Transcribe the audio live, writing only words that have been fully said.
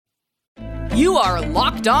You are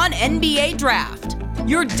Locked On NBA Draft,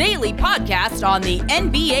 your daily podcast on the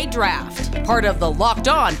NBA Draft, part of the Locked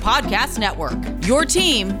On Podcast Network, your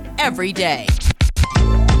team every day.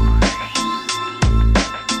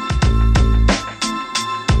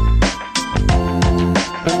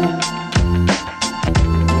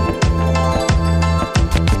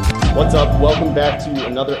 What's up? Welcome back to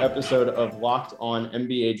another episode of Locked On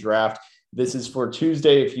NBA Draft. This is for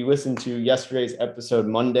Tuesday. If you listened to yesterday's episode,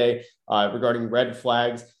 Monday, regarding red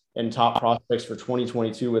flags and top prospects for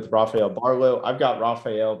 2022 with Rafael Barlow, I've got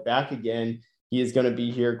Rafael back again. He is going to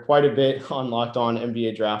be here quite a bit on Locked On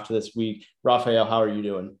NBA Draft this week. Rafael, how are you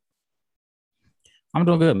doing? I'm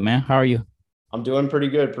doing good, man. How are you? I'm doing pretty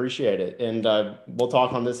good. Appreciate it. And we'll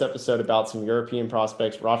talk on this episode about some European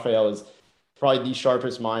prospects. Rafael is probably the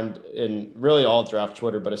sharpest mind in really all draft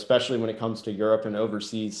Twitter, but especially when it comes to Europe and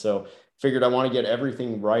overseas. So figured I want to get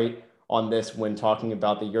everything right on this when talking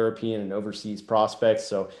about the European and overseas prospects.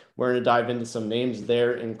 So we're going to dive into some names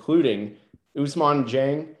there, including Ousmane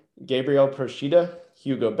Dieng, Gabriel Procida,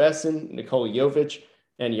 Hugo Besson, Nikola Jovic,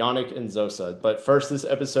 and Yannick Nzosa. But first, this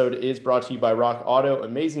episode is brought to you by Rock Auto.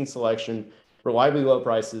 Amazing selection, reliably low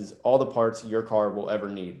prices, all the parts your car will ever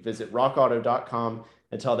need. Visit rockauto.com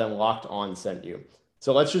and tell them Locked On sent you.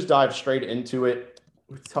 So let's just dive straight into it.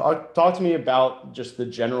 Talk to me about just the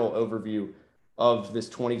general overview of this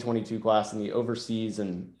 2022 class in the overseas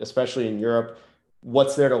and especially in Europe.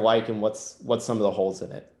 What's there to like and what's some of the holes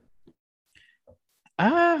in it?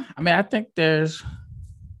 I think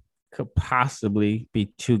could possibly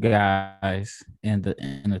be two guys in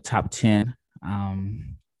the top 10.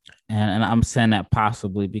 And I'm saying that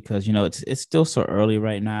possibly because, it's still so early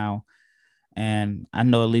right now. And I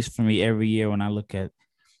know, at least for me, every year when I look at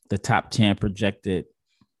the top 10 projected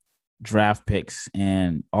draft picks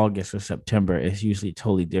in August or September, it's usually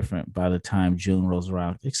totally different by the time June rolls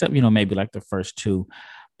around, except, maybe like the first two.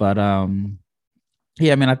 But I think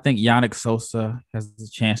Yannick Nzosa has the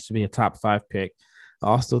chance to be a top 5 pick. I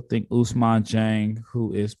also think Ousmane Dieng,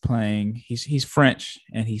 who is playing, he's French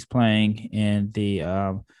and he's playing in the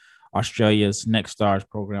Australia's Next Stars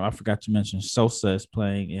program. I forgot to mention Sosa is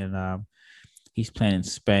playing he's playing in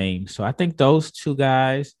Spain. So I think those two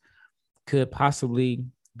guys could possibly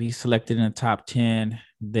be selected in the top 10.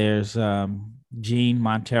 There's Gene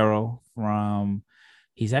Montero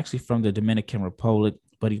he's actually from the Dominican Republic,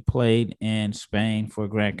 but he played in Spain for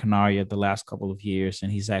Gran Canaria the last couple of years, and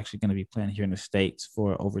he's actually going to be playing here in the States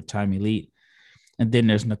for Overtime Elite. And then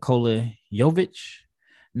there's Nikola Jovic,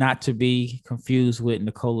 not to be confused with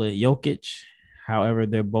Nikola Jokic. However,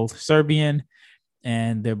 they're both Serbian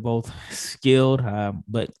and they're both skilled,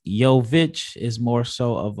 but Jovic is more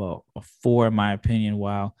so of a 4, in my opinion,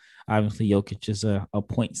 while obviously Jokic is a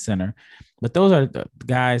point center. But those are the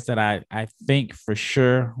guys that I think for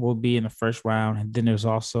sure will be in the first round. And then there's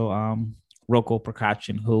also Roko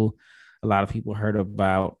Prkačin, who a lot of people heard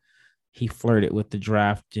about. He flirted with the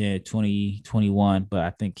draft in 2021, but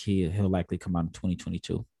I think he'll likely come out in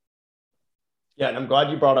 2022. Yeah, and I'm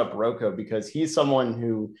glad you brought up Roko because he's someone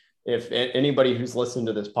who, if anybody who's listened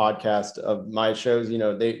to this podcast of my shows,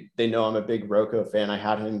 they know I'm a big Roko fan. I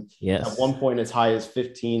had him at one point as high as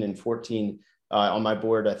 15 and 14 on my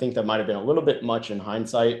board. I think that might have been a little bit much in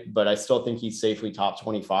hindsight, but I still think he's safely top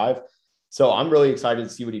 25. So I'm really excited to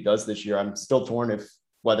see what he does this year. I'm still torn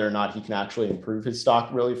whether or not he can actually improve his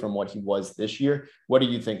stock really from what he was this year. What do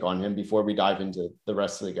you think on him before we dive into the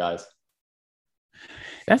rest of the guys?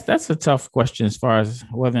 That's a tough question as far as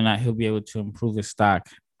whether or not he'll be able to improve his stock.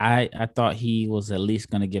 I thought he was at least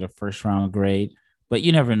going to get a first round grade, but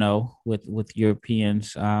you never know with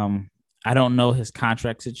Europeans. I don't know his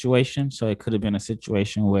contract situation, so it could have been a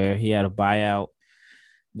situation where he had a buyout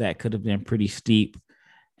that could have been pretty steep,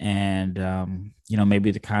 and maybe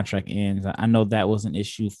the contract ends. I know that was an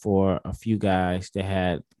issue for a few guys that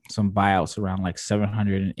had some buyouts around like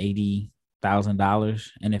 $780,000,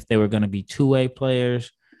 and if they were going to be two-way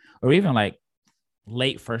players or even like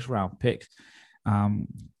late first round picks,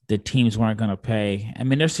 the teams weren't going to pay. I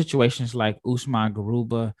mean, there's situations like Usman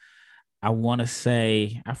Garuba. I want to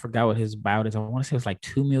say, I forgot what his buyout is. I want to say it was like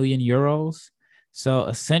 2 million euros. So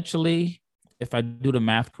essentially, if I do the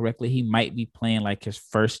math correctly, he might be playing like his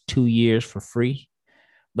first 2 years for free,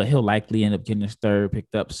 but he'll likely end up getting his third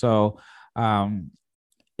picked up. So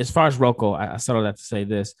as far as Roko, I sort of have to say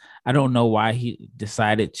this. I don't know why he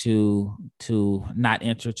decided to not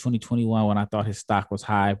enter 2021 when I thought his stock was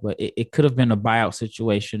high, but it could have been a buyout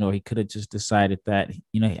situation, or he could have just decided that,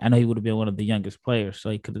 I know he would have been one of the youngest players, so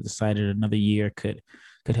he could have decided another year could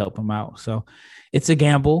help him out. So it's a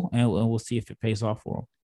gamble, and we'll see if it pays off for him.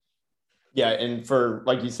 Yeah, and for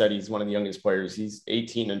like you said, he's one of the youngest players. He's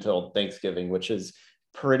 18 until Thanksgiving, which is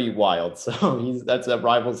pretty wild. So that's that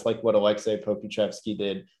rivals like what Alexei Pokusevsky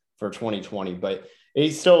did for 2020, but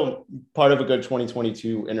he's still part of a good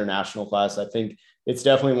 2022 international class. I think it's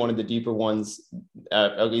definitely one of the deeper ones,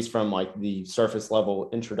 at least from like the surface level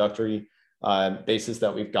introductory basis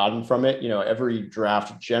that we've gotten from it. You know, every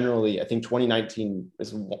draft generally, I think 2019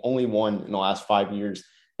 is only one in the last 5 years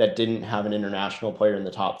that didn't have an international player in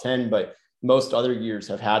the top 10, but most other years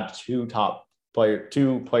have had two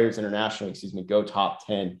players internationally, go top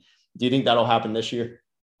 10. Do you think that'll happen this year?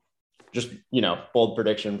 Just, bold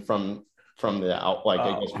prediction from the out, like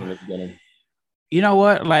I guess from the beginning. You know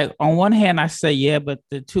what? Like on one hand, I say yeah, but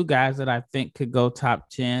the two guys that I think could go top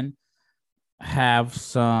 10 have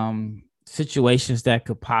some situations that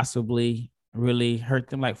could possibly really hurt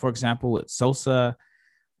them. Like for example, with Sosa,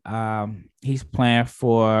 he's playing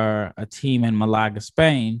for a team in Malaga,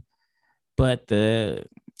 Spain, but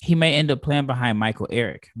he may end up playing behind Michael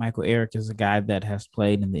Eric. Michael Eric is a guy that has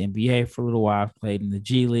played in the NBA for a little while, played in the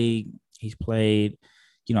G League. He's played,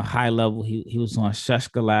 high level. He was on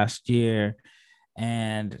CSKA last year.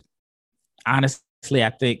 And honestly, I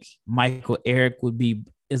think Michael Eric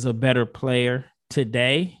is a better player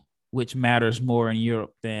today, which matters more in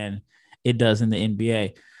Europe than it does in the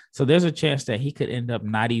NBA. So there's a chance that he could end up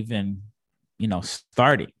not even,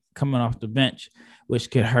 starting, coming off the bench,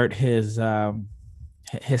 which could hurt his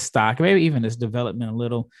stock, maybe even his development a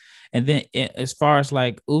little. And then as far as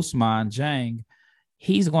like Ousmane Dieng,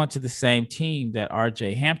 he's going to the same team that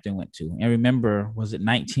RJ Hampton went to. And remember, was it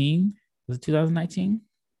 19? Was it 2019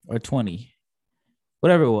 or 20?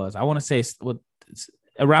 Whatever it was. I want to say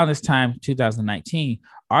around this time, 2019,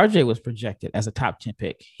 RJ was projected as a top 10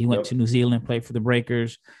 pick. He went to New Zealand, played for the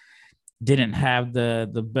Breakers, didn't have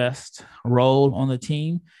the best role on the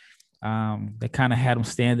team. They kind of had him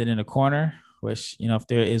standing in a corner, which, if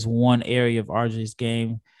there is one area of RJ's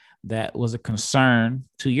game that was a concern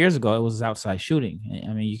 2 years ago, it was his outside shooting.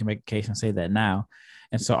 I mean, you can make a case and say that now.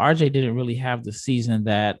 And so RJ didn't really have the season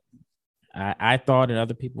that I thought and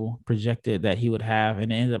other people projected that he would have,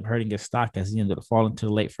 and it ended up hurting his stock as he ended up falling to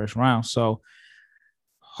the late first round. So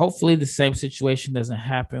hopefully the same situation doesn't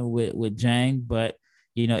happen with Dieng, but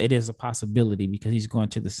it is a possibility because he's going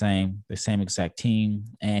to the same exact team.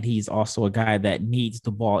 And he's also a guy that needs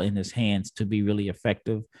the ball in his hands to be really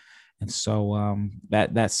effective. And so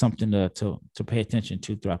that's something to pay attention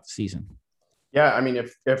to throughout the season. Yeah. I mean,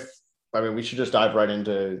 we should just dive right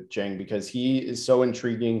into Dieng because he is so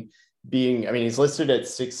intriguing he's listed at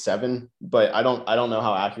 6'7", but I don't know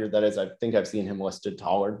how accurate that is. I think I've seen him listed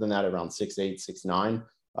taller than that, around 6'8", 6'9".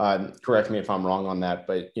 Correct me if I'm wrong on that,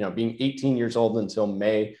 but being 18 years old until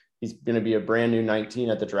May, he's going to be a brand new 19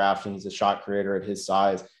 at the draft, and he's a shot creator at his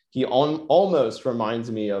size. He almost reminds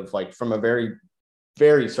me of, like, from a very,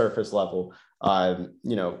 very surface level, I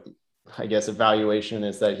guess evaluation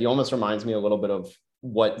is that he almost reminds me a little bit of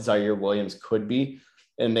what Zaire Williams could be.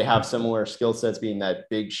 And they have similar skill sets, being that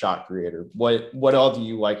big shot creator. What all do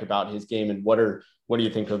you like about his game, and what do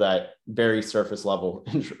you think of that very surface level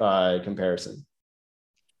comparison?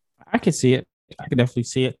 I can see it. I can definitely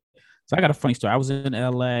see it. So I got a funny story. I was in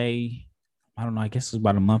LA, I don't know, I guess it was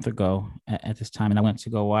about a month ago at this time, and I went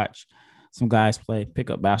to go watch some guys play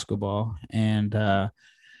pickup basketball, and I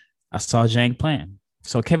saw Dieng playing.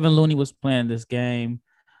 So Kevin Looney was playing this game.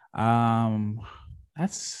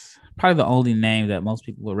 That's probably the only name that most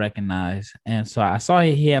people would recognize. And so I saw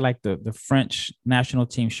he had like the French national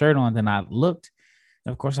team shirt on. Then I looked,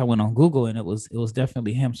 and of course I went on Google, and it was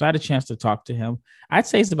definitely him. So I had a chance to talk to him. I'd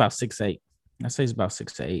say he's about 6'8". I'd say he's about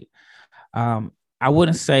 6 to 8. I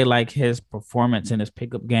wouldn't say like his performance in his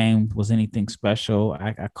pickup game was anything special.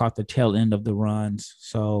 I caught the tail end of the runs.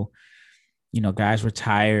 So, guys were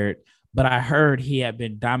tired, but I heard he had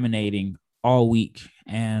been dominating all week.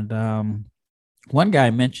 And, one guy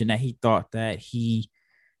mentioned that he thought that he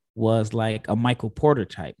was like a Michael Porter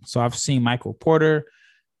type. So I've seen Michael Porter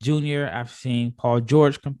Jr., I've seen Paul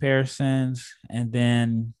George comparisons. And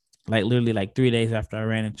then literally 3 days after I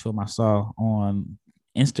ran into him, I saw on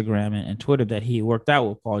Instagram and Twitter that he worked out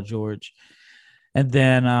with Paul George. And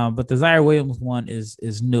then, but the Zaire Williams one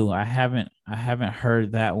is new. I haven't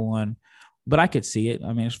heard that one, but I could see it.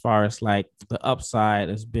 I mean, as far as like the upside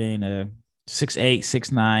as being a 6'8",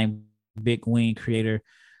 6'9", big wing creator,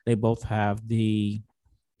 they both have the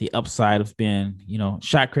upside of being,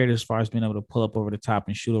 shot creators as far as being able to pull up over the top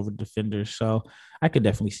and shoot over defenders. So I could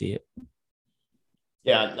definitely see it.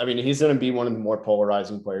 Yeah, I mean, he's going to be one of the more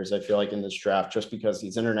polarizing players, I feel like, in this draft, just because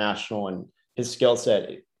he's international and his skill set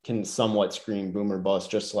can somewhat scream boom or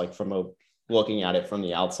bust, just like from looking at it from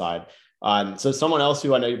the outside. So someone else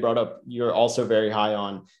who I know you brought up, you're also very high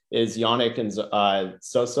on, is Yannick and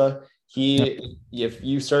Sosa. If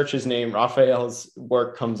you search his name, Rafael's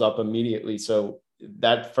work comes up immediately. So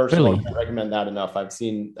that first of all, I can't recommend that enough. I've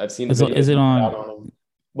seen the videos. Is it on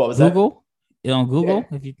what was Google? Is it on Google?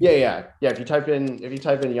 Yeah. If you type in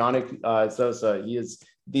Yannick Sosa,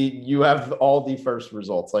 you have all the first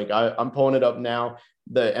results. Like I'm pulling it up now.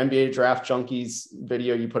 The NBA Draft Junkies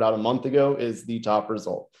video you put out a month ago is the top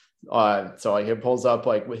result. So it pulls up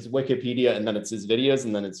like his Wikipedia, and then it's his videos,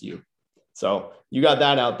 and then it's you. So you got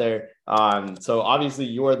that out there. So obviously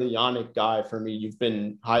you're the Yannick guy for me. You've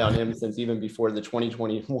been high on him since even before the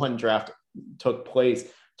 2021 draft took place.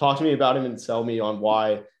 Talk to me about him and sell me on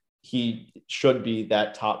why he should be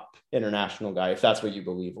that top international guy, if that's what you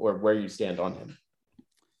believe, or where you stand on him.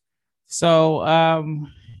 So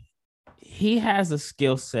he has a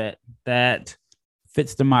skill set that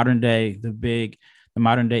fits the modern day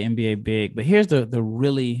NBA big. But here's the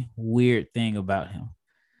really weird thing about him.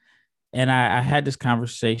 And I had this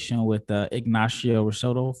conversation with Ignacio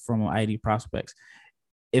Risotto from ID Prospects.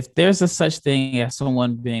 If there's a such thing as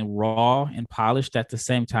someone being raw and polished at the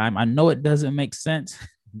same time, I know it doesn't make sense,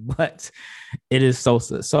 but it is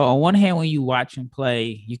Sosa. So on one hand, when you watch him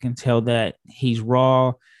play, you can tell that he's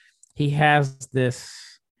raw. He has this,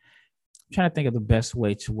 I'm trying to think of the best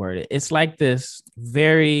way to word it. It's like this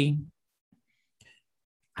very,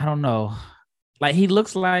 I don't know, like he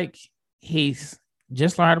looks like he's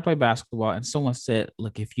just learned how to play basketball. And someone said,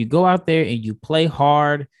 look, if you go out there and you play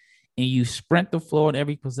hard and you sprint the floor in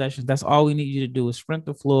every possession, that's all we need you to do is sprint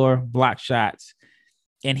the floor, block shots.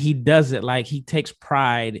 And he does it. Like he takes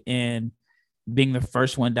pride in being the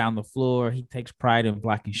first one down the floor. He takes pride in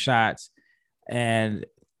blocking shots. And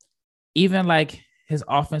even like his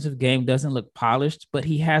offensive game doesn't look polished, but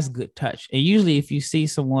he has good touch. And usually if you see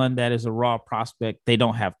someone that is a raw prospect, they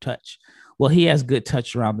don't have touch. Well, he has good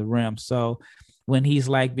touch around the rim. So when he's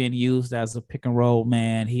like being used as a pick and roll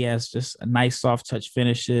man, he has just a nice soft touch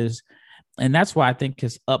finishes. And that's why I think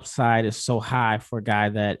his upside is so high for a guy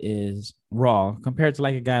that is raw compared to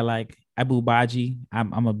like a guy like Abu Baji.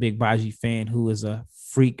 I'm a big Baji fan who is a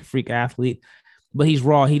freak athlete, but he's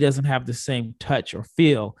raw. He doesn't have the same touch or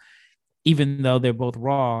feel, even though they're both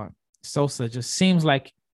raw. Sosa just seems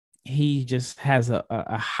like he just has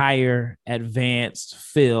a higher advanced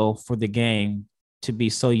feel for the game to be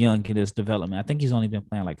so young in his development. I think he's only been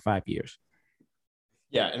playing like 5 years.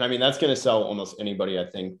 Yeah. And I mean, that's going to sell almost anybody, I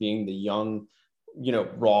think, being the young,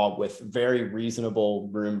 raw with very reasonable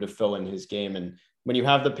room to fill in his game. And when you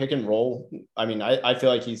have the pick and roll, I mean, I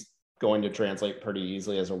feel like he's going to translate pretty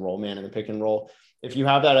easily as a roll man in the pick and roll. If you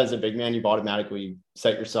have that as a big man, you've automatically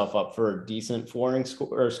set yourself up for a decent scoring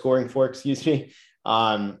floor,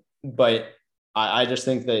 But I just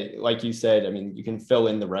think that, like you said, I mean, you can fill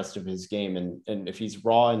in the rest of his game. And if he's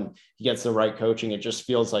raw and he gets the right coaching, it just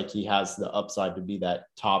feels like he has the upside to be that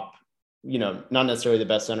top, not necessarily the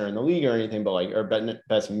best center in the league or anything, but or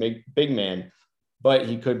best big man. But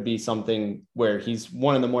he could be something where he's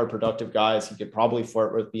one of the more productive guys. He could probably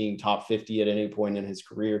flirt with being top 50 at any point in his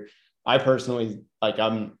career. I personally,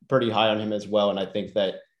 I'm pretty high on him as well. And I think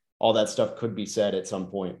that all that stuff could be said at some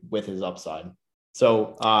point with his upside.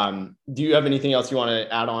 So do you have anything else you want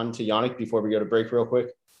to add on to Yannick before we go to break real quick?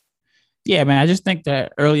 Yeah, man, I just think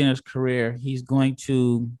that early in his career, he's going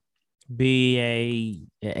to be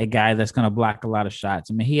a guy that's going to block a lot of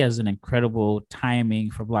shots. I mean, he has an incredible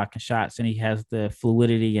timing for blocking shots, and he has the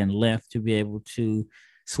fluidity and length to be able to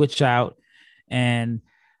switch out and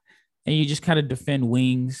you just kind of defend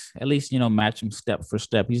wings, at least, match him step for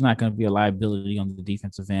step. He's not going to be a liability on the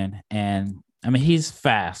defensive end. And I mean, he's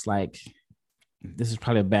fast. Like, this is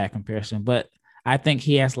probably a bad comparison, but I think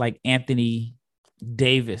he has like Anthony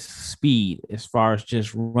Davis speed as far as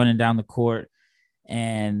just running down the court.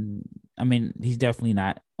 And I mean, he's definitely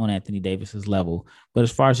not on Anthony Davis's level, but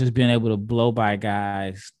as far as just being able to blow by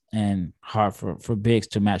guys and hard for bigs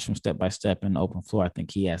to match him step by step in the open floor, I think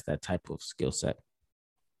he has that type of skill set.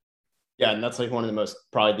 Yeah. And that's like one of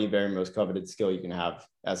probably the very most coveted skill you can have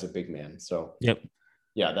as a big man. So, yep.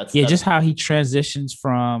 Yeah. That's just how he transitions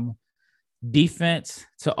from defense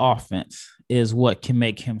to offense is what can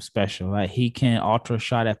make him special. Like he can alter a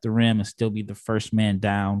shot at the rim and still be the first man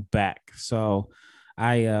down back. So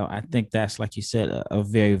I think that's, like you said, a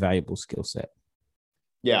very valuable skill set.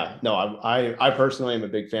 Yeah, no, I personally am a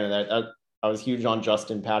big fan of that. I was huge on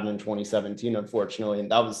Justin Patton in 2017, unfortunately.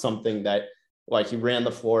 And that was something that, like, he ran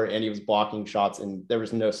the floor and he was blocking shots and there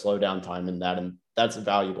was no slowdown time in that. And that's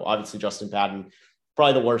valuable. Obviously, Justin Patton,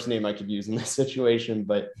 probably the worst name I could use in this situation,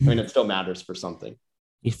 but I mean, it still matters for something.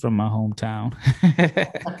 He's from my hometown.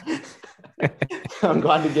 I'm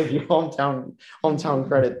glad to give you hometown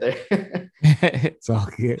credit there. It's all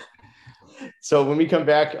good. So when we come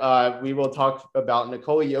back, we will talk about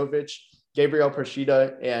Nikola Jovic, Gabriel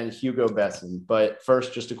Procida, and Hugo Besson. But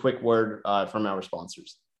first, just a quick word from our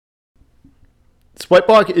sponsors.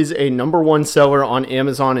 Sweatblock is a #1 seller on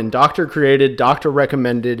Amazon and doctor-created,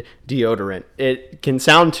 doctor-recommended deodorant. It can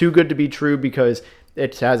sound too good to be true because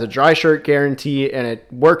it has a dry shirt guarantee and it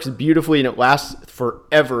works beautifully and it lasts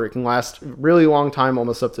forever. It can last a really long time,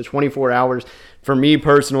 almost up to 24 hours. For me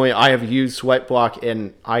personally, I have used Sweatblock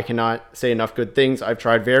and I cannot say enough good things. I've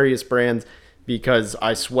tried various brands because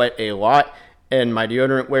I sweat a lot and my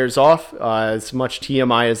deodorant wears off. As much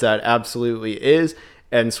TMI as that absolutely is.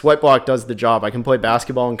 And Sweatblock does the job. I can play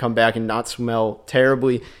basketball and come back and not smell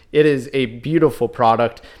terribly. It is a beautiful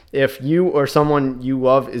product. If you or someone you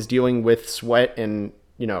love is dealing with sweat and,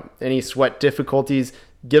 any sweat difficulties,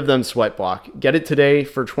 give them Sweatblock. Get it today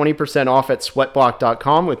for 20% off at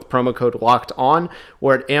sweatblock.com with promo code LOCKEDON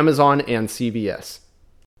or at Amazon and CVS.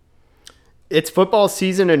 It's football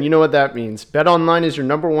season, and you know what that means. BetOnline is your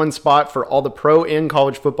 #1 spot for all the pro and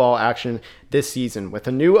college football action this season. With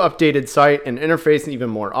a new updated site and interface and even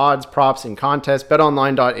more odds, props, and contests,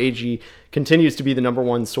 betonline.ag continues to be the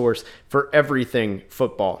 #1 source for everything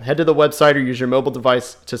football. Head to the website or use your mobile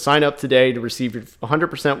device to sign up today to receive your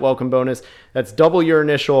 100% welcome bonus. That's double your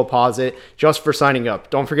initial deposit just for signing up.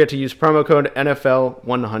 Don't forget to use promo code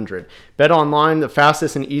NFL100. BetOnline, the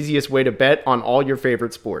fastest and easiest way to bet on all your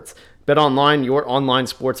favorite sports. BetOnline, your online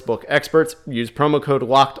sportsbook experts. Use promo code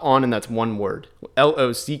LOCKEDON, and that's one word.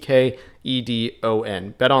 LOCKEDON.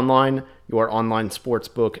 BetOnline, your online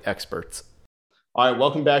sportsbook experts. All right,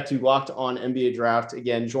 welcome back to Locked On NBA Draft.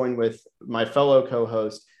 Again, joined with my fellow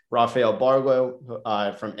co-host, Rafael Barlow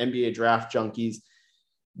from NBA Draft Junkies.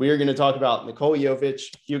 We are going to talk about Nikola Jovic,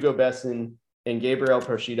 Hugo Besson, and Gabriel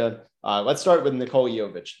Procida. Let's start with Nikola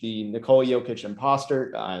Jovic, the Nikola Jokic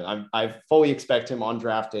imposter. I fully expect him on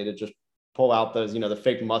draft day to just pull out those, the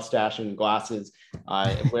fake mustache and glasses,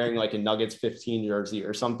 wearing like a Nuggets 15 jersey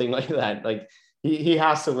or something like that. Like he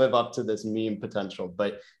has to live up to this meme potential.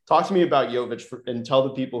 But talk to me about Jovic and tell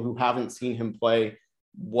the people who haven't seen him play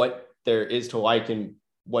what there is to like and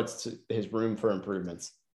what's his room for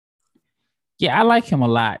improvements. Yeah, I like him a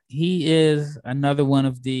lot. He is another one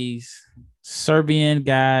of these Serbian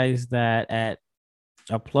guys that at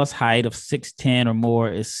a plus height of 6'10" or more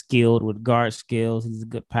is skilled with guard skills. He's a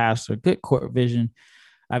good passer, good court vision.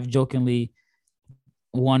 I've jokingly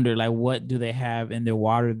wondered, what do they have in their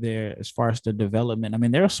water there as far as the development? I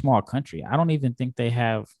mean, they're a small country. I don't even think they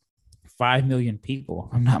have 5 million people,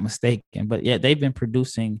 if I'm not mistaken. But yeah, they've been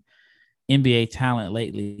producing NBA talent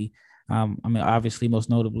lately. Obviously, most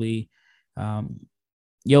notably,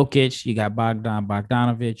 Jokic, you got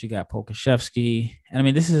Bogdanovic, you got Pokashevsky. And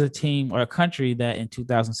this is a team or a country that in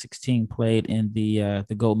 2016 played in the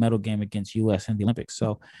gold medal game against US in the Olympics.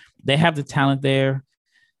 So they have the talent there,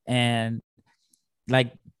 and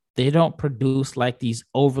they don't produce these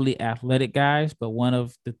overly athletic guys, but one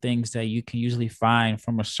of the things that you can usually find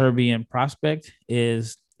from a Serbian prospect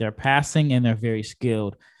is their passing, and they're very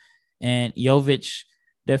skilled. And Jovic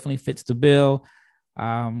definitely fits the bill.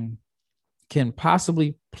 Can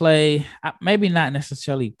possibly play, maybe not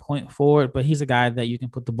necessarily point forward, but he's a guy that you can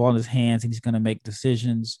put the ball in his hands and he's going to make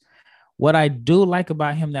decisions. What I do like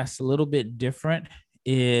about him that's a little bit different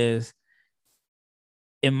is,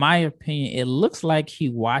 in my opinion, it looks like he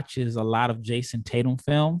watches a lot of Jason Tatum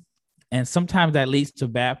film, and sometimes that leads to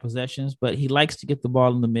bad possessions, but he likes to get the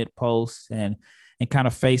ball in the mid post and kind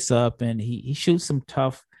of face up, and he shoots some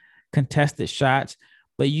tough contested shots,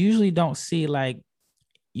 but usually don't see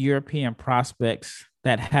European prospects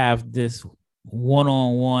that have this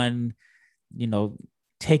one-on-one,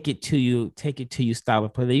 take it to you style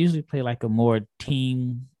of play. They usually play a more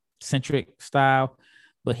team-centric style,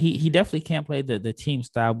 but he definitely can't play the team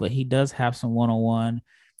style, but he does have some one-on-one.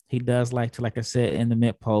 He does like to, like I said, in the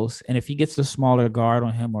mid-post. And if he gets a smaller guard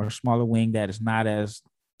on him or a smaller wing that is not as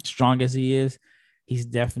strong as he is, he's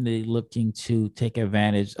definitely looking to take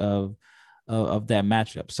advantage of that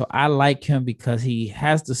matchup. So I like him because he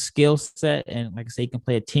has the skill set, and like I say, he can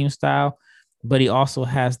play a team style, but he also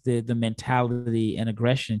has the mentality and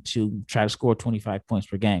aggression to try to score 25 points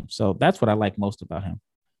per game. So that's what I like most about him.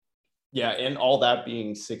 Yeah, and all that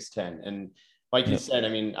being 6'10". And like you said, I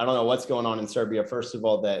don't know what's going on in Serbia. First of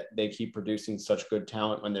all, that they keep producing such good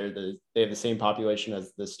talent when they have the same population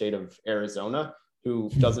as the state of Arizona, who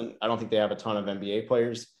doesn't, I don't think they have a ton of NBA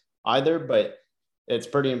players either, but it's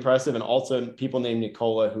pretty impressive. And also people named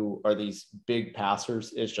Nikola, who are these big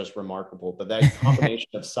passers, is just remarkable. But that combination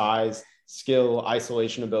of size, skill,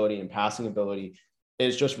 isolation ability, and passing ability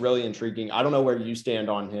is just really intriguing. I don't know where you stand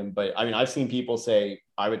on him, but I mean, I've seen people say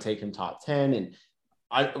I would take him top 10.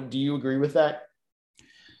 And do you agree with that?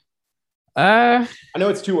 I know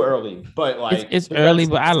it's too early, but like it's early,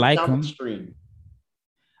 but I like him. Extreme.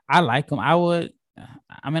 I like him. I would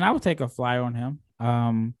take a flyer on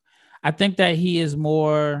him. I think that he is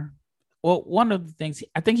more, well, one of the things,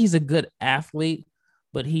 I think he's a good athlete,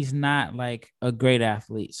 but he's not like a great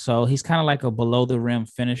athlete. So he's kind of like a below the rim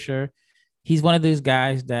finisher. He's one of these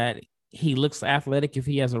guys that he looks athletic if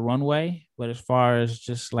he has a runway, but as far as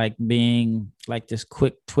just like being like this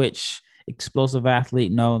quick twitch, explosive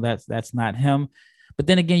athlete, no, that's not him. But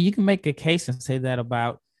then again, you can make a case and say that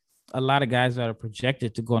about a lot of guys that are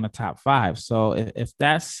projected to go in the top 5. So if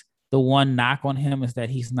that's the one knock on him is that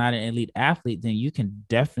he's not an elite athlete, then you can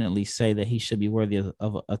definitely say that he should be worthy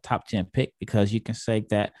of a top 10 pick, because you can say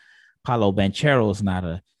that Paolo Banchero is not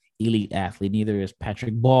an elite athlete. Neither is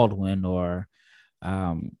Patrick Baldwin or,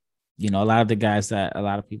 a lot of the guys that a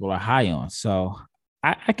lot of people are high on. So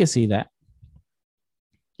I can see that.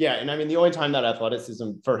 Yeah. And I mean, the only time that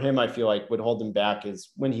athleticism for him, I feel like would hold him back is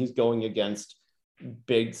when he's going against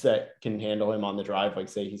bigs that can handle him on the drive. Like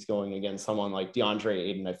say he's going against someone like DeAndre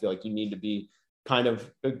Ayton. I feel like you need to be kind of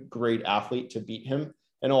a great athlete to beat him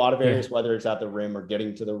in a lot of areas, whether it's at the rim or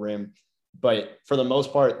getting to the rim. But for the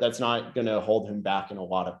most part, that's not going to hold him back in a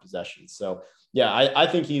lot of possessions. So yeah, I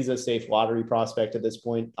think he's a safe lottery prospect at this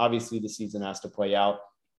point. Obviously the season has to play out,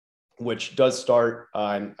 which does start.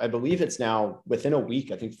 I believe it's now within a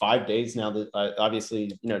week, I think 5 days now, that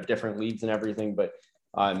obviously, different leagues and everything, but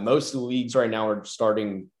most of the leagues right now are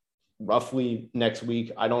starting roughly next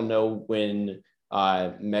week. I don't know when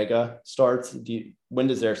Mega starts. When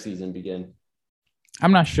does their season begin?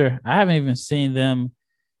 I'm not sure. I haven't even seen them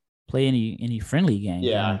play any friendly games.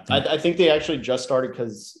 Yeah, I think they actually just started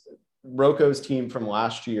because Rocco's team from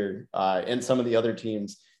last year and some of the other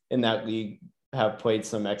teams in that league have played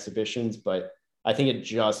some exhibitions, but I think it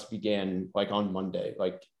just began like on Monday,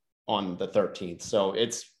 like on the 13th. So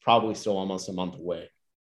it's probably still almost a month away.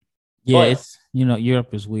 Yeah, but it's,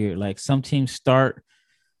 Europe is weird. Like some teams start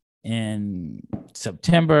in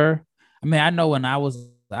September. I mean, I know when I was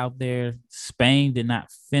out there, Spain did not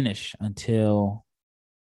finish until,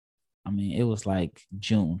 it was like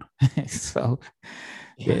June. So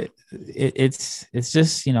it's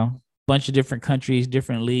just, bunch of different countries,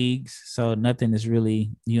 different leagues. So nothing is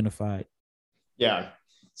really unified. Yeah.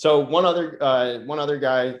 So one other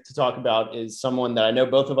guy to talk about is someone that I know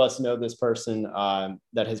both of us know this person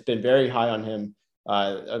that has been very high on him.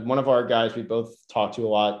 One of our guys we both talk to a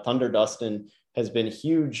lot, Thunder Dustin, has been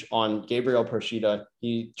huge on Gabriel Procida.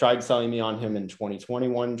 He tried selling me on him in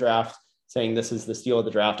 2021 draft, saying this is the steal of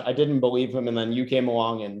the draft. I didn't believe him, and then you came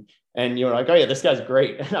along and you were like, oh yeah, this guy's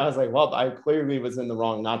great. And I was like, well, I clearly was in the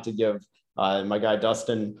wrong not to give my guy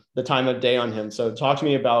Dustin the time of day on him. So talk to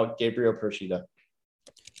me about Gabriel Procida.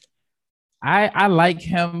 I like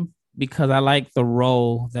him because I like the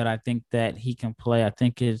role that I think that he can play. I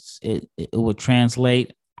think it would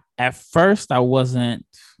translate. At first, I wasn't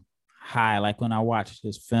high. Like when I watched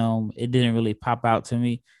his film, it didn't really pop out to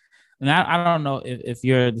me. And I don't know if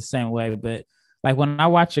you're the same way, but like when I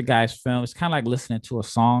watch a guy's film, it's kind of like listening to a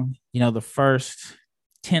song. The first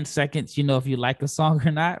 10 seconds, if you like a song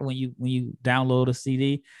or not when you download a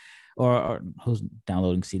CD. Or who's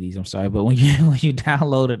downloading CDs? I'm sorry, but when you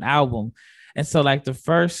download an album, and so like the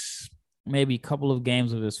first maybe couple of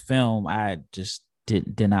games of his film, I just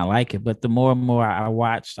did not like it. But the more and more I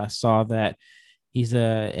watched, I saw that he's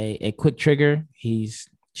a quick trigger. He's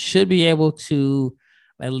should be able to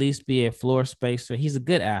at least be a floor spacer. He's a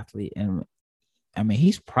good athlete, and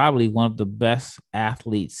he's probably one of the best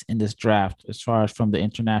athletes in this draft as far as from the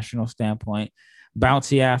international standpoint.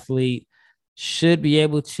 Bouncy athlete. Should be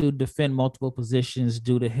able to defend multiple positions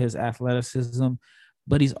due to his athleticism,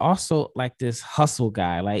 but he's also like this hustle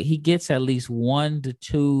guy. Like he gets at least 1 to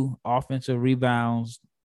 2 offensive rebounds,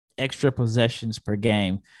 extra possessions per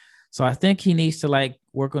game. So I think he needs to like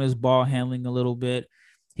work on his ball handling a little bit.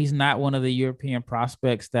 He's not one of the European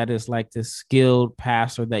prospects that is like this skilled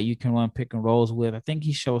passer that you can run pick and rolls with. I think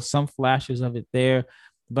he shows some flashes of it there,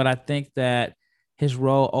 but I think that his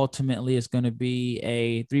role ultimately is going to be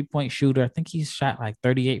a 3-point shooter. I think he's shot like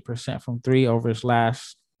 38% from 3 over his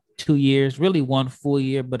last 2 years, really 1 full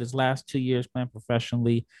year, but his last 2 years playing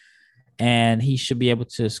professionally. And he should be able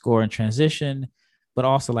to score in transition, but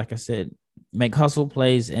also, like I said, make hustle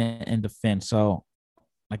plays and defend. So,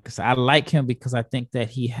 like I said, I like him because I think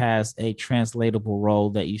that he has a translatable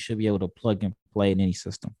role that you should be able to plug and play in any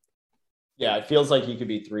system. Yeah, it feels like he could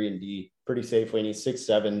be 3 and D pretty safely, and he's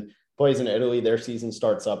 6'7", plays in Italy. Their season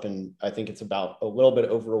starts up, and I think it's about a little bit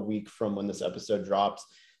over a week from when this episode drops,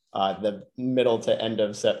 the middle to end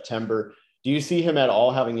of September. Do you see him at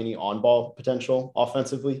all having any on-ball potential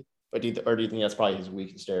offensively? Or do you think that's probably his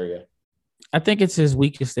weakest area? I think it's his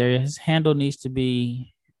weakest area. His handle needs to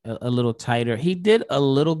be a little tighter. He did a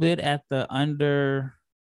little bit at the under.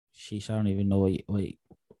 Sheesh, I don't even know.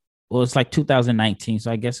 Well, it's like 2019, so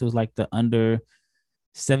I guess it was like the under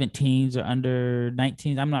 17s or under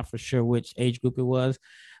 19s. I'm not for sure which age group it was,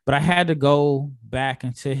 but I had to go back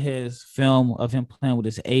into his film of him playing with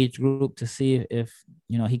his age group to see if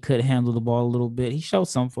he could handle the ball a little bit. He showed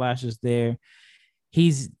some flashes there.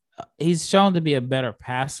 He's shown to be a better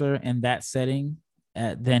passer in that setting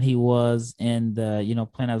than he was in the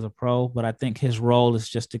playing as a pro. But I think his role is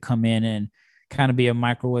just to come in and kind of be a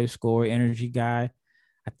microwave scorer, energy guy.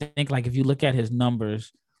 I think like if you look at his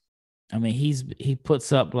numbers, I mean, he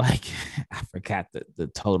puts up like I forgot the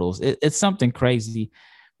totals. It's something crazy,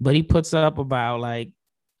 but he puts up about like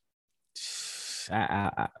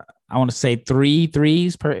I want to say 3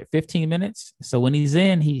 threes per 15 minutes. So when he's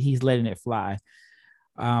in, he's letting it fly.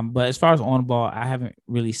 But as far as on ball, I haven't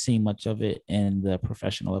really seen much of it in the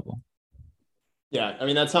professional level. Yeah, I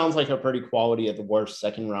mean, that sounds like a pretty quality at the worst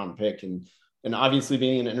second round pick, and obviously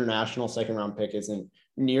being an international second round pick isn't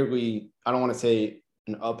nearly, I don't want to say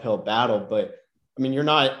an uphill battle, but I mean, you're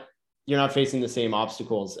not facing the same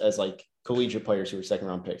obstacles as like collegiate players who are second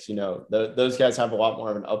round picks. Those guys have a lot more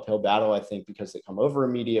of an uphill battle, I think, because they come over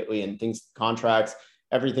immediately and things, contracts,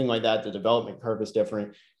 everything like that. The development curve is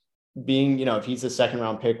different. Being, if he's a second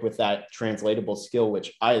round pick with that translatable skill,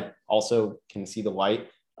 which I also can see the light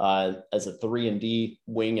as a 3-and-D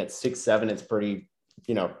wing at 6'7", it's pretty,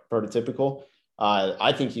 prototypical.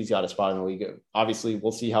 I think he's got a spot in the league. Obviously,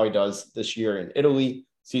 we'll see how he does this year in Italy.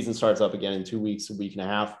 Season starts up again in 2 weeks, a week and a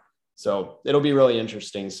half. So it'll be really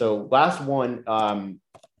interesting. So last one,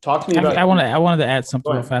 talk to me about. I wanted to add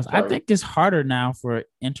something real fast. Sorry. I think it's harder now for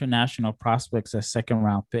international prospects as second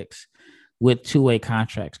round picks with two-way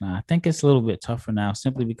contracts now. I think it's a little bit tougher now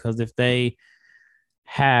simply because if they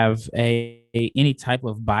have any type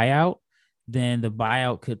of buyout, then the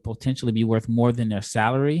buyout could potentially be worth more than their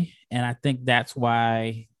salary. And I think that's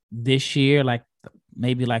why this year, like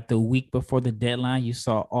maybe like the week before the deadline, you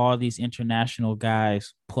saw all these international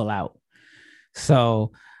guys pull out.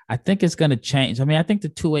 So I think it's going to change. I mean, I think the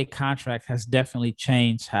two-way contract has definitely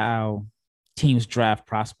changed how teams draft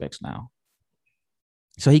prospects now.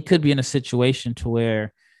 So he could be in a situation to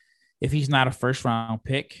where if he's not a first round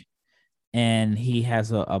pick and he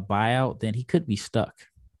has a buyout, then he could be stuck.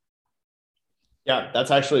 Yeah,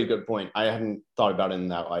 that's actually a good point. I hadn't thought about it in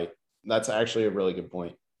that light. That's actually a really good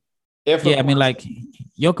point. I mean, like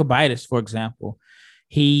Jokubaitis, for example,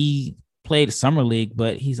 he played summer league,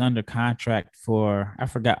 but he's under contract for,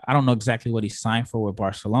 I don't know exactly what he signed for with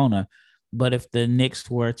Barcelona. But if the Knicks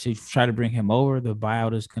were to try to bring him over, the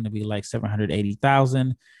buyout is going to be like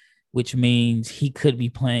 $780,000, which means he could be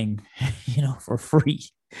playing, for free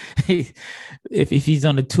if he's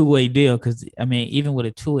on a two-way deal. Because I mean, even with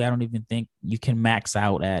a two-way, I don't even think you can max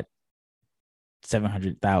out at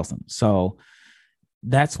 $700,000. So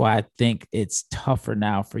that's why I think it's tougher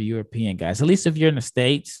now for European guys. At least if you're in the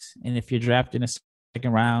States and if you're drafted in the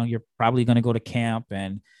second round, you're probably going to go to camp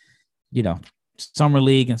and summer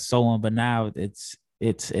league and so on. But now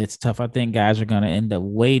it's tough. I think guys are going to end up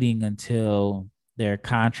waiting until their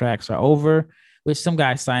contracts are over, which some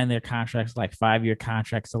guys sign their contracts like 5-year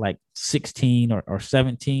contracts to like 16 or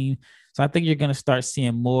 17. So I think you're going to start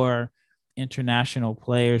seeing more international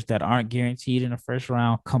players that aren't guaranteed in the first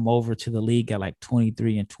round come over to the league at like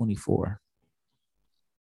 23 and 24.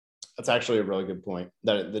 That's actually a really good point,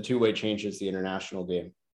 that the two-way changes the international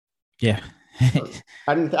game. Yeah. I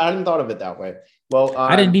hadn't thought of it that way. Well,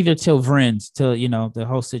 I didn't either till the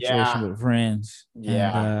whole situation with Vrins.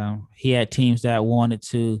 Yeah. And, he had teams that wanted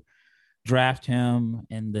to draft him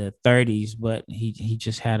in the 30s, but he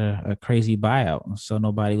just had a crazy buyout. So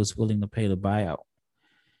nobody was willing to pay the buyout.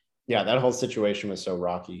 Yeah, that whole situation was so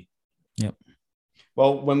rocky. Yep.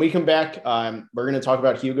 Well, when we come back, we're going to talk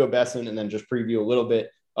about Hugo Besson and then just preview a little bit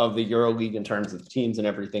of the EuroLeague in terms of teams and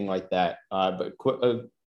everything like that. But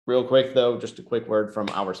real quick, though, just a quick word from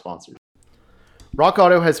our sponsors. Rock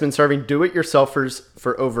Auto has been serving do-it-yourselfers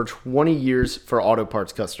for over 20 years for auto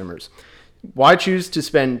parts customers. Why choose to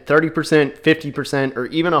spend 30%, 50%, or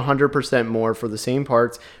even 100% more for the same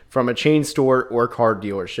parts from a chain store or car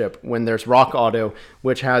dealership when there's Rock Auto,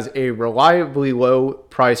 which has a reliably low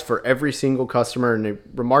price for every single customer and a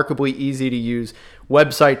remarkably easy to use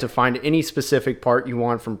website to find any specific part you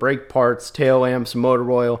want, from brake parts, tail lamps, motor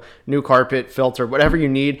oil, new carpet, filter, whatever you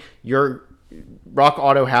need. Your Rock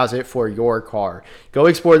Auto has it for your car. Go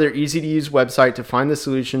explore their easy-to-use website to find the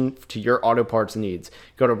solution to your auto parts needs.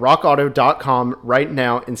 Go to rockauto.com right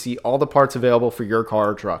now and see all the parts available for your car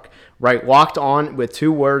or truck. Write Locked On with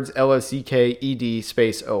 2 words, LOCKED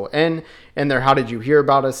space ON, and their How Did You Hear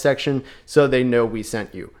About Us section so they know we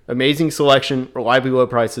sent you. Amazing selection, reliably low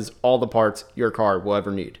prices, all the parts your car will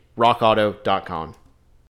ever need. rockauto.com.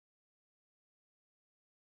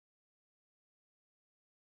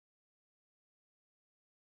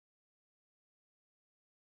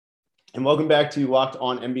 And welcome back to Locked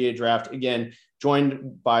On NBA Draft. Again,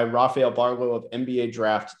 joined by Rafael Barlow of NBA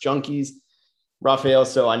Draft Junkies. Rafael,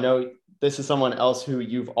 so I know this is someone else who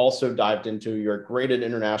you've also dived into. You're great at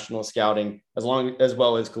international scouting, as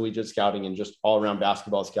well as collegiate scouting and just all-around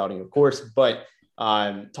basketball scouting, of course. But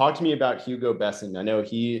talk to me about Hugo Besson. I know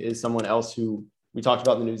he is someone else who we talked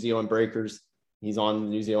about the New Zealand Breakers. He's on the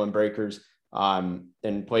New Zealand Breakers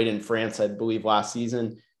and played in France, I believe, last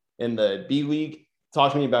season in the B League.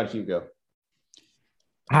 Talk to me about Hugo.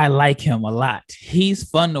 I like him a lot. He's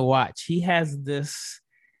fun to watch. He has this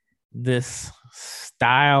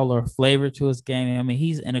style or flavor to his game. I mean,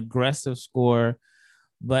 he's an aggressive scorer,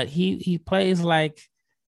 but he plays like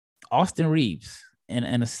Austin Reeves in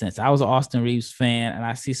a sense. I was an Austin Reeves fan, and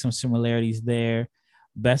I see some similarities there.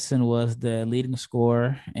 Besson was the leading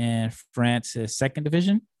scorer in France's second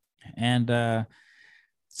division. And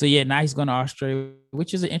so, yeah, now he's going to Australia,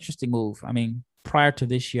 which is an interesting move. I mean, prior to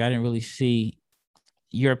this year, I didn't really see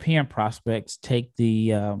European prospects take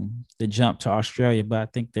the jump to Australia, but I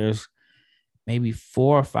think there's maybe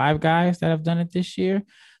 4 or 5 guys that have done it this year.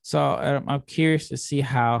 So I'm curious to see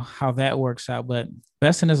how that works out. But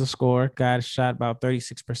Besson is a scorer. Guy shot about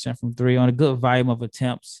 36% from 3 on a good volume of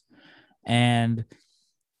attempts. And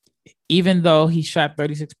even though he shot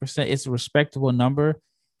 36%, it's a respectable number.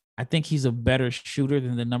 I think he's a better shooter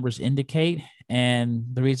than the numbers indicate. And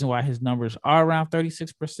the reason why his numbers are around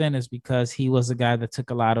 36% is because he was a guy that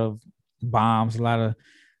took a lot of bombs, a lot of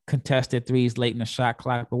contested threes late in the shot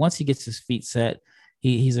clock. But once he gets his feet set,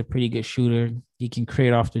 he's a pretty good shooter. He can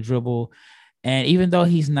create off the dribble. And even though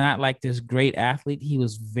he's not like this great athlete, he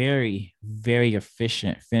was very, very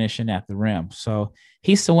efficient finishing at the rim. So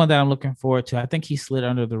he's the one that I'm looking forward to. I think he slid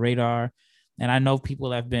under the radar. And I know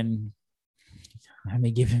people have been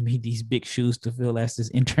giving me these big shoes to fill as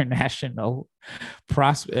this international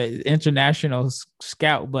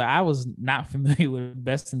scout, but I was not familiar with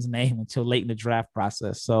Besson's name until late in the draft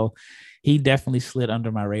process. So he definitely slid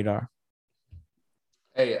under my radar.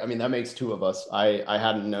 Hey, I mean, that makes 2 of us. I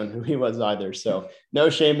hadn't known who he was either. So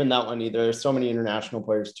no shame in that one either. There's so many international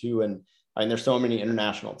players too. And there's so many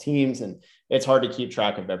international teams, and it's hard to keep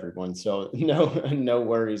track of everyone. So no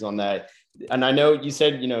worries on that. And I know you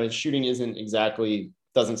said, his shooting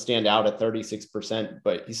doesn't stand out at 36%,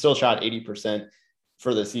 but he still shot 80%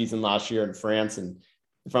 for the season last year in France and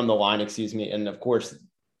from the line, And of course,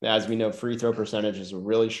 as we know, free throw percentage is a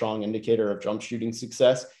really strong indicator of jump shooting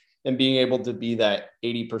success, and being able to be that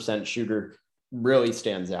 80% shooter really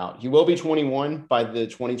stands out. He will be 21 by the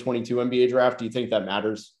 2022 NBA draft. Do you think that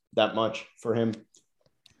matters that much for him?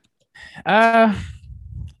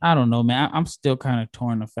 I don't know, man. I'm still kind of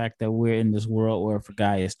torn the fact that we're in this world where if a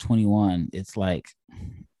guy is 21, it's like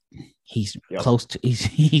he's close to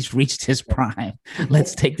he's reached his prime.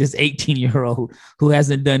 Let's take this 18-year-old who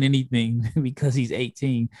hasn't done anything because he's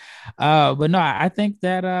 18. But no, I think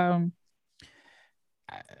that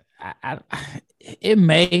it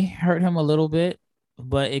may hurt him a little bit,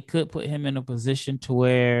 but it could put him in a position to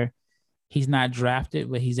where he's not drafted,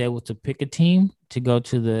 but he's able to pick a team to go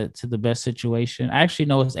to the best situation. I actually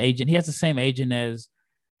know his agent. He has the same agent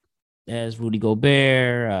as Rudy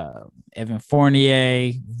Gobert, Evan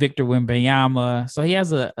Fournier, Victor Wembanyama. So he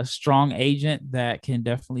has a strong agent that can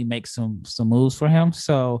definitely make some moves for him.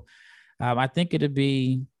 So I think it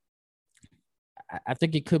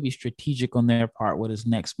could be strategic on their part what his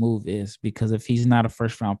next move is, because if he's not a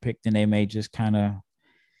first round pick, then they may just kind of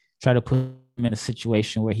try to put him in a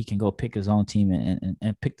situation where he can go pick his own team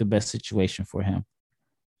and pick the best situation for him.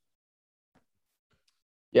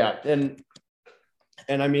 Yeah. And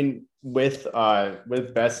I mean, with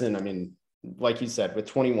Besson, I mean, like you said,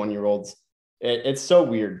 with 21-year-olds, it's so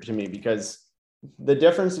weird to me because the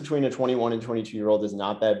difference between a 21 and 22-year-old is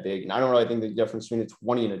not that big. And I don't really think the difference between a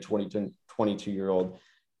 20 and a 22-year-old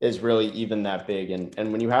is really even that big.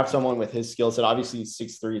 And when you have someone with his skill set, obviously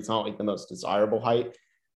 6'3", it's not like the most desirable height,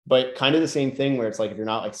 but kind of the same thing where it's like, if you're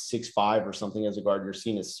not like 6'5" or something as a guard, you're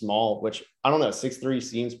seen as small, which I don't know, 6'3"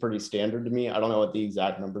 seems pretty standard to me. I don't know what the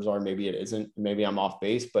exact numbers are. Maybe it isn't, maybe I'm off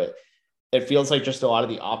base, but it feels like just a lot of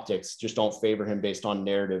the optics just don't favor him based on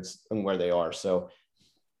narratives and where they are. So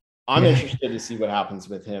I'm interested to see what happens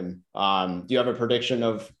with him. Do you have a prediction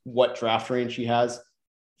of what draft range he has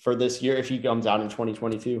for this year if he comes out in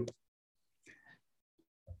 2022?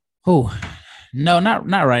 Oh, no, not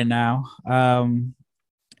right now.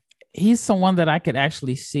 He's someone that I could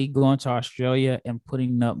actually see going to Australia and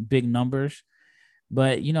putting up big numbers.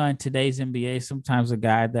 But, you know, in today's NBA, sometimes a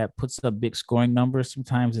guy that puts up big scoring numbers,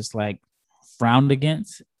 sometimes it's like frowned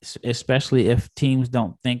against, especially if teams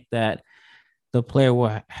don't think that the player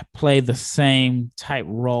will play the same type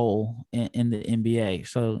role in the NBA.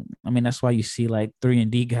 So, I mean, that's why you see like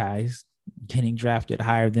 3-and-D guys getting drafted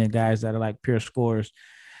higher than guys that are like pure scorers.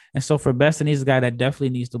 And so for Besson, he's a guy that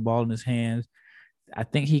definitely needs the ball in his hands. I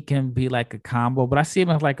think he can be like a combo, but I see him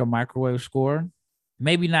as like a microwave scorer.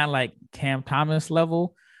 Maybe not like Cam Thomas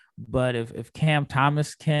level, but if Cam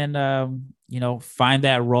Thomas can, find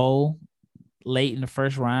that role late in the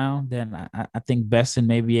first round, then I think Besson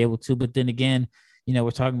may be able to. But then again,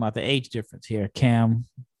 we're talking about the age difference here. Cam,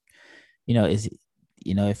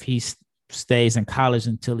 if he stays in college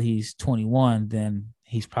until he's 21, then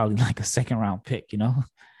he's probably like a second round pick,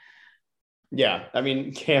 Yeah. I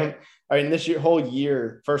mean, this whole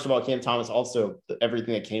year, first of all, Cam Thomas, also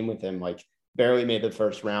everything that came with him, like barely made the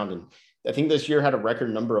first round. And I think this year had a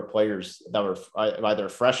record number of players that were either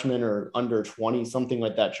freshmen or under 20, something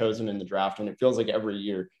like that, chosen in the draft. And it feels like every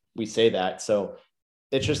year we say that. So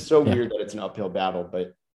it's just so weird that it's an uphill battle.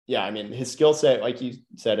 But yeah, I mean, his skill set, like you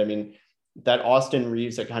said, I mean, that Austin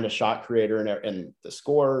Reeves, that kind of shot creator and the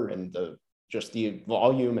scorer and the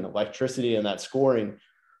volume and electricity and that scoring,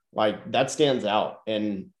 like that stands out.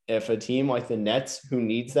 And if a team like the Nets, who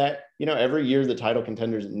needs that, every year the title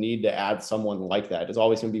contenders need to add someone like that. It's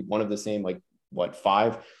always going to be one of the same,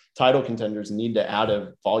 5 title contenders need to add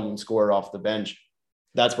a volume scorer off the bench.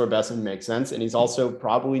 That's where Besson makes sense. And he's also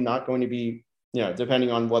probably not going to be,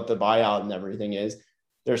 depending on what the buyout and everything is,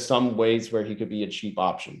 there's some ways where he could be a cheap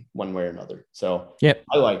option one way or another. So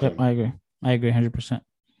I like him. I agree 100%.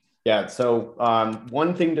 Yeah. So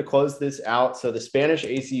one thing to close this out. So the Spanish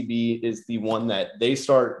ACB is the one that they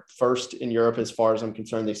start first in Europe, as far as I'm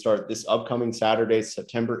concerned. They start this upcoming Saturday,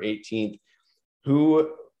 September 18th.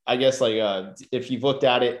 Who, I guess, if you've looked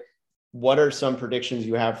at it, what are some predictions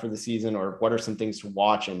you have for the season, or what are some things to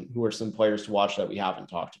watch, and who are some players to watch that we haven't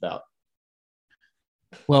talked about?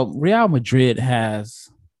 Well, Real Madrid has,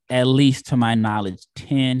 at least to my knowledge,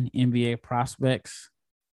 10 NBA prospects.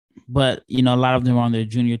 But, a lot of them are on their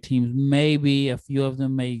junior teams. Maybe a few of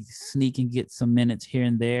them may sneak and get some minutes here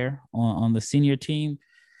and there on the senior team.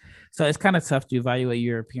 So it's kind of tough to evaluate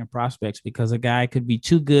European prospects, because a guy could be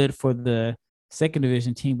too good for the second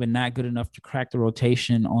division team, but not good enough to crack the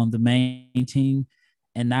rotation on the main team.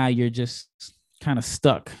 And now you're just kind of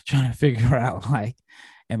stuck trying to figure out,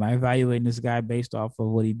 am I evaluating this guy based off of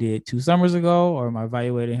what he did 2 summers ago, or am I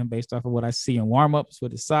evaluating him based off of what I see in warmups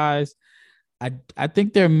with his size? I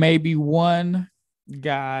think there may be one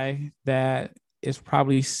guy that is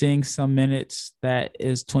probably seeing some minutes that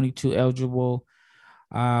is 22 eligible.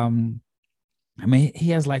 He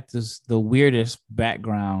has the weirdest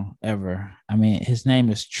background ever. His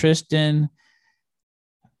name is Tristan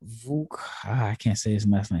Vuk. I can't say his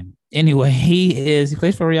last name. Anyway, he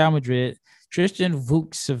plays for Real Madrid. Tristan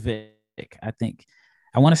Vukcevic, I think.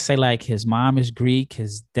 I want to say his mom is Greek,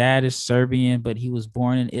 his dad is Serbian, but he was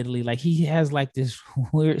born in Italy. He has this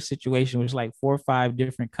weird situation with 4 or 5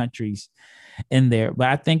 different countries in there. But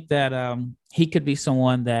I think that he could be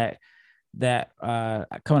someone that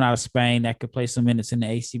coming out of Spain that could play some minutes in the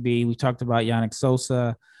ACB. We talked about Yannick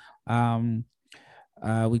Sosa.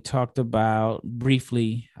 We talked about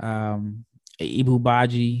briefly Ibu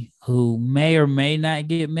Baji, who may or may not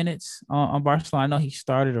get minutes on Barcelona. I know he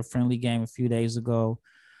started a friendly game a few days ago.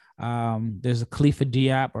 There's a Khalifa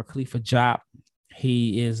Diop or Khalifa Diop.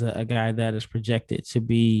 He is a guy that is projected to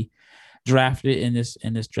be drafted in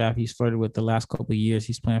this draft. He's flirted with the last couple of years.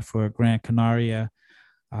 He's playing for Gran Canaria.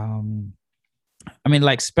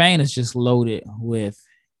 Spain is just loaded with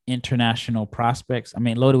international prospects.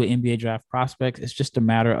 Loaded with NBA draft prospects. It's just a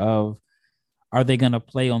matter of, are they going to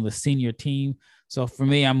play on the senior team? So for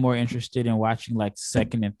me, I'm more interested in watching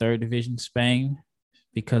second and third division Spain,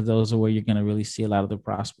 because those are where you're going to really see a lot of the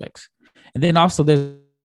prospects. And then also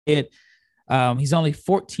he's only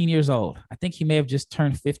 14 years old. I think he may have just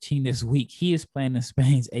turned 15 this week. He is playing in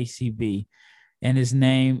Spain's ACB, and his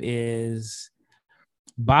name is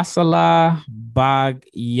Basala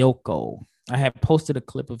Bagyoko. I had posted a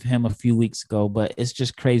clip of him a few weeks ago, but it's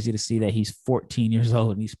just crazy to see that he's 14 years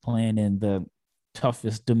old and he's playing in the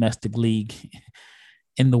toughest domestic league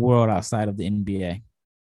in the world outside of the NBA.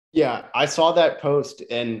 Yeah, I saw that post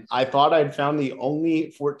and I thought I'd found the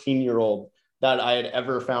only 14-year-old that I had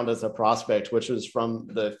ever found as a prospect, which was from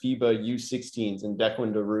the FIBA U16s and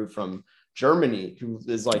Declan Leroux from Germany, who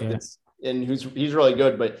is like this, and he's really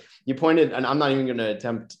good. But you pointed, and I'm not even going to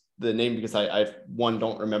attempt the name because I one,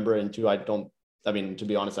 don't remember it, and two, to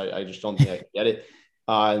be honest, I just don't think I can get it.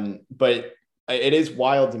 But it is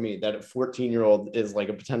wild to me that a 14-year-old is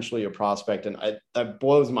like potentially a prospect, and that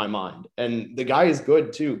blows my mind. And the guy is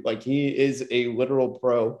good too. Like, he is a literal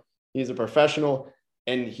pro. He's a professional,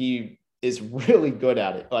 and he is really good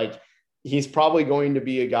at it. Like, he's probably going to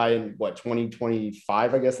be a guy in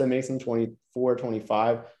 2025, I guess that makes him 24,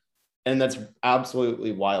 25. And that's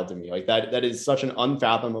absolutely wild to me. Like, that is such an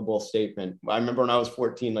unfathomable statement. I remember when I was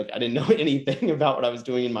 14, like, I didn't know anything about what I was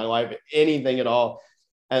doing in my life, anything at all.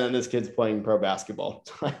 And then this kid's playing pro basketball.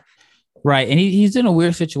 Right. And he's in a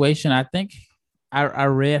weird situation. I think I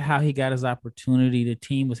read how he got his opportunity. The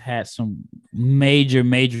team had some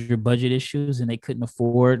major budget issues, and they couldn't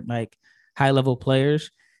afford like high-level players.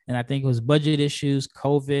 And I think it was budget issues,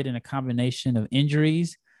 COVID, and a combination of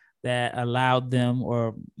injuries that allowed them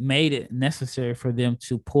or made it necessary for them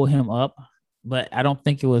to pull him up. But I don't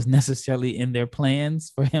think it was necessarily in their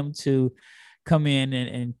plans for him to come in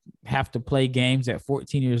and have to play games at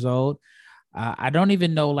 14 years old. I don't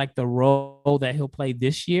even know like the role that he'll play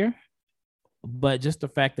this year, but just the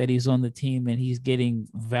fact that he's on the team and he's getting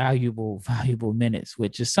valuable minutes,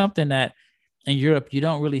 which is something that in Europe, you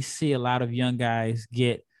don't really see a lot of young guys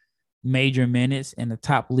get major minutes in the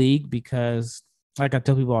top league because, like I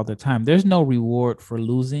tell people all the time, there's no reward for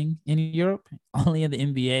losing in Europe. Only in the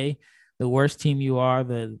NBA, the worse team you are,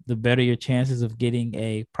 the better your chances of getting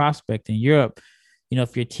a prospect. In Europe,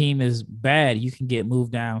 if your team is bad, you can get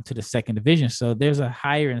moved down to the second division. So there's a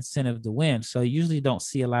higher incentive to win. So you usually don't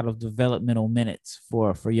see a lot of developmental minutes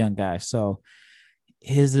for young guys. So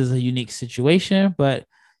his is a unique situation, but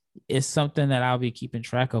it's something that I'll be keeping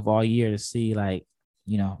track of all year to see, like,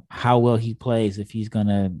 how well he plays. If he's going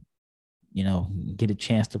to, get a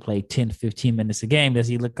chance to play 10, 15 minutes a game, does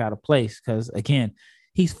he look out of place? Because, again,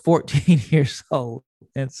 he's 14 years old.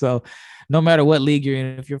 And so no matter what league you're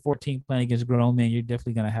in, if you're 14 playing against grown men, you're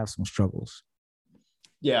definitely going to have some struggles.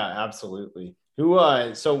 Yeah, absolutely.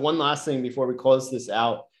 So one last thing before we close this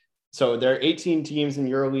out. So there are 18 teams in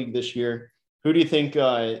EuroLeague this year. Who do you think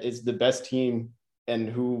is the best team, and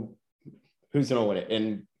who's going to win it?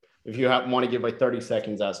 And if you want to give like 30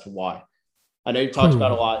 seconds as to why. I know you've talked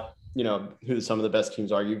about a lot, who some of the best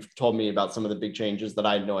teams are. You've told me about some of the big changes that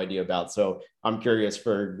I had no idea about. So I'm curious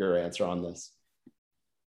for your answer on this.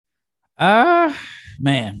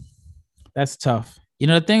 Man, that's tough.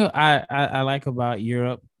 The thing I like about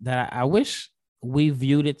Europe that I wish we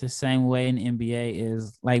viewed it the same way in the NBA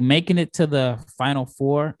is like making it to the Final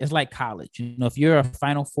Four. It's like college. If you're a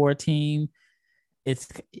Final Four team, it's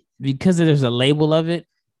because there's a label of it.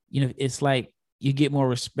 It's like you get more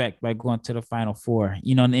respect by going to the Final Four.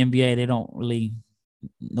 In the NBA, they don't really,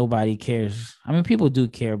 nobody cares. I mean, people do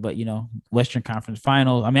care, but, Western Conference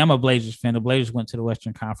Finals. I mean, I'm a Blazers fan. The Blazers went to the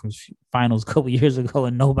Western Conference Finals a couple years ago,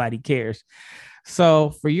 and nobody cares. So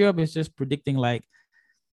for Europe, it's just predicting like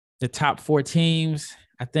the top four teams.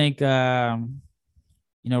 I think,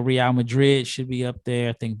 Real Madrid should be up there.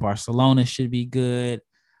 I think Barcelona should be good.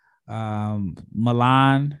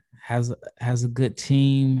 Milan has a good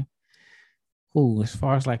team. As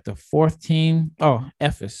far as like the fourth team,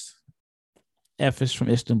 Efes from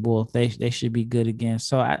Istanbul, they should be good again.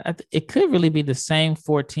 So it could really be the same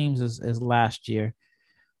four teams as last year.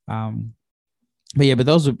 But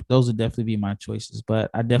those would definitely be my choices. But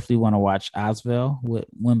I definitely want to watch Asvel with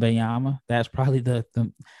Wembanyama. That's probably the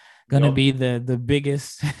going to be the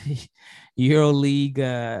biggest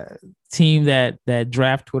EuroLeague team that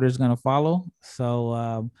draft Twitter is going to follow.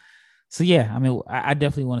 So yeah, I mean, I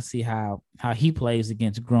definitely want to see how he plays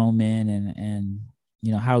against grown men and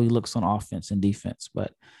how he looks on offense and defense.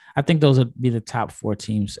 But I think those would be the top four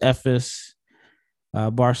teams: Efes,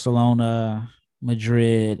 Barcelona,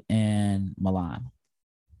 Madrid, and Milan.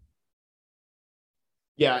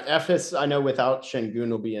 Yeah, Efes, I know without Şengün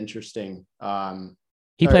will be interesting.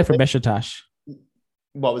 He played for Beşiktaş.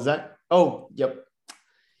 What was that? Oh,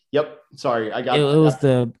 Yep. Sorry, I got it. It was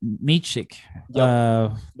the Micic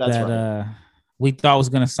right. We thought was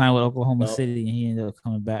going to sign with Oklahoma City, and he ended up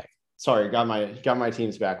coming back. Sorry, got my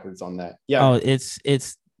teams backwards on that. Yeah. Oh, it's.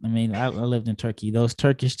 I mean, I lived in Turkey. Those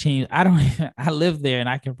Turkish teams, I lived there, and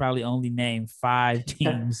I can probably only name 5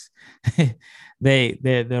 teams.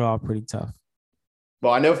 They're all pretty tough.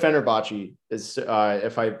 Well, I know Fenerbahce is.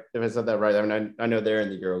 If I said that right, I mean, I know they're in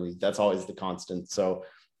the EuroLeague. That's always the constant. So.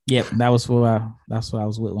 Yep, that's what I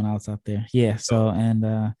was with when I was out there. Yeah. So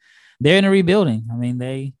and they're in a rebuilding. I mean,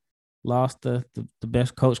 they lost the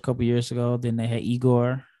best coach a couple years ago. Then they had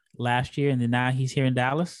Igor last year, and then now he's here in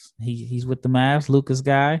Dallas. He's with the Mavs, Lucas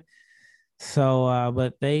guy. So,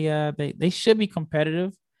 but they should be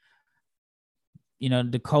competitive.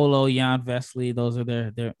 DeColo, Jan Vesely, those are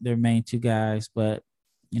their main two guys, but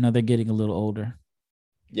they're getting a little older.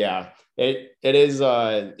 Yeah, it is.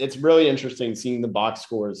 It's really interesting seeing the box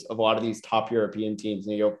scores of a lot of these top European teams,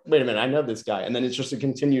 and you go, wait a minute, I know this guy, and then it's just a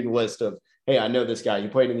continued list of, hey, I know this guy. He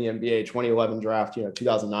played in the NBA 2011 draft,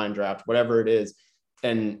 2009 draft, whatever it is.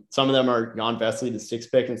 And some of them are Jan Vesely, the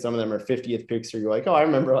 6th pick, and some of them are 50th picks. So you're like, oh, I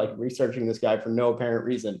remember like researching this guy for no apparent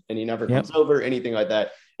reason, and he never comes over, anything like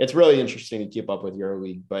that. It's really interesting to keep up with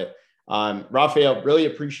EuroLeague. But Rafael, really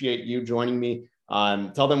appreciate you joining me.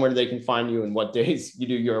 Tell them where they can find you and what days you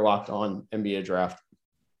do your Locked On NBA Draft.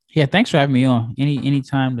 Yeah, thanks for having me on. Any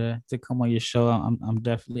time to come on your show, I'm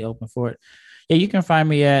definitely open for it. Yeah, you can find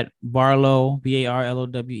me at Barlowe,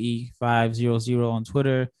 BARLOWE 500 on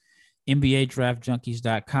Twitter.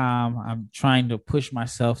 NBADraftJunkies.com. I'm trying to push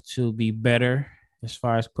myself to be better as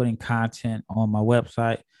far as putting content on my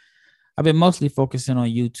website. I've been mostly focusing on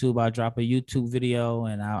YouTube. I'll drop a YouTube video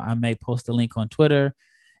and I may post a link on Twitter.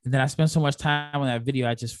 And then I spend so much time on that video,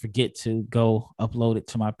 I just forget to go upload it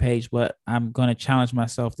to my page. But I'm going to challenge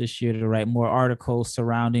myself this year to write more articles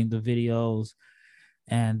surrounding the videos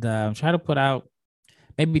and try to put out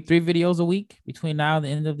maybe 3 videos a week between now and the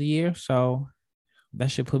end of the year. So that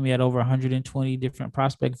should put me at over 120 different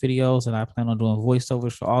prospect videos, and I plan on doing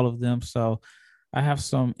voiceovers for all of them. So I have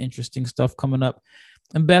some interesting stuff coming up.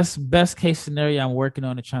 And best case scenario I'm working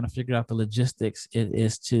on and trying to figure out the logistics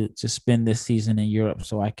is to spend this season in Europe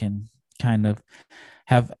so I can kind of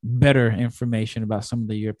have better information about some of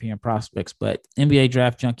the European prospects. But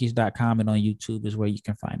NBADraftJunkies.com and on YouTube is where you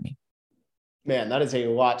can find me. Man, that is a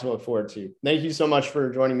lot to look forward to. Thank you so much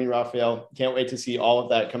for joining me, Rafael. Can't wait to see all of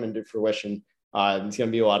that come into fruition. It's going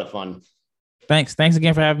to be a lot of fun. Thanks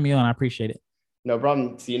again for having me on. I appreciate it. No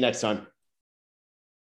problem. See you next time.